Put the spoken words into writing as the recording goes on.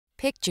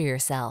Picture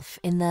yourself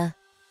in the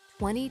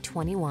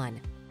 2021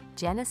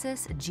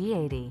 Genesis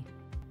G80.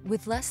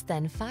 With less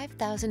than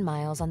 5,000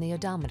 miles on the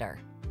odometer,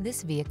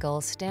 this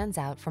vehicle stands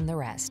out from the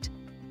rest.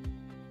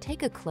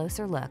 Take a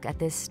closer look at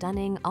this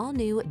stunning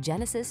all-new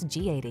Genesis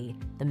G80,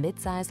 the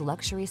midsize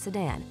luxury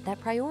sedan that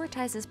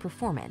prioritizes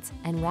performance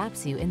and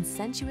wraps you in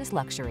sensuous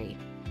luxury.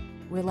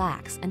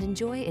 Relax and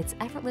enjoy its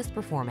effortless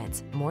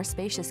performance, more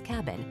spacious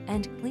cabin,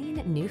 and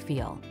clean new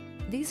feel.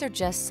 These are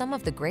just some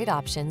of the great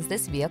options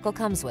this vehicle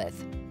comes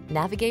with: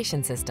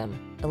 navigation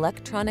system,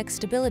 electronic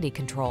stability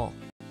control,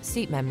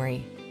 seat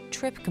memory,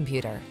 trip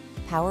computer,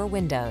 power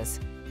windows,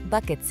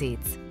 bucket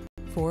seats,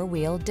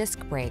 four-wheel disc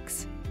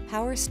brakes,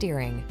 power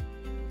steering.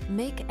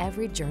 Make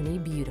every journey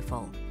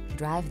beautiful.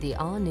 Drive the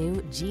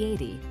all-new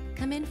G80.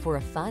 Come in for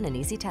a fun and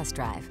easy test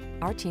drive.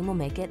 Our team will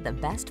make it the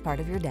best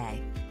part of your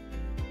day.